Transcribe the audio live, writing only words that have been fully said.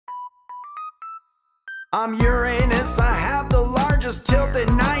I'm Uranus, I have the largest tilt at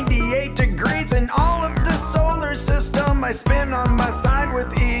 98 degrees. In all of the solar system, I spin on my side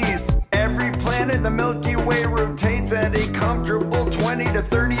with ease. Every planet in the Milky Way rotates at a comfortable 20 to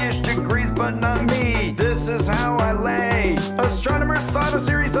 30-ish degrees, but not me. This is how I lay. Astronomers thought a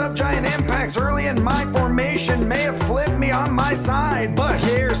series of giant impacts early in my formation may have flipped me on my side. But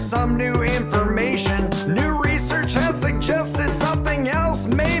here's some new information. New research has suggested something else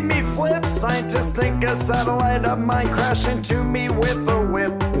made me flip. Scientists think a satellite of mine crashed into me with a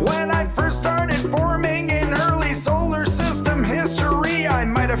whip. When I first started forming in early solar system history, I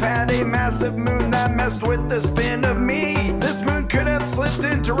might have had a massive moon that messed with the spin of me. This moon could have slipped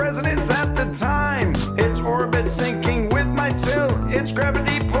into resonance at the time. Its orbit sinking with my tilt, its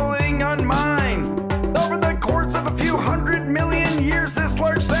gravity pulling on mine. Over the course of a few 100 million years, this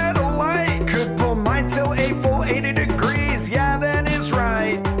large satellite could pull my tilt a full 80 degrees. Yeah, that is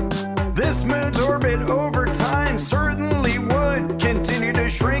right. This moon's orbit over time certainly would continue to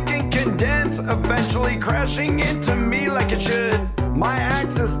shrink and condense, eventually crashing into me like it should. My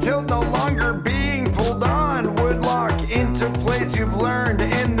axis tilt no longer being pulled on would lock into place. You've learned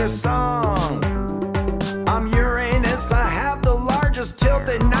in the sun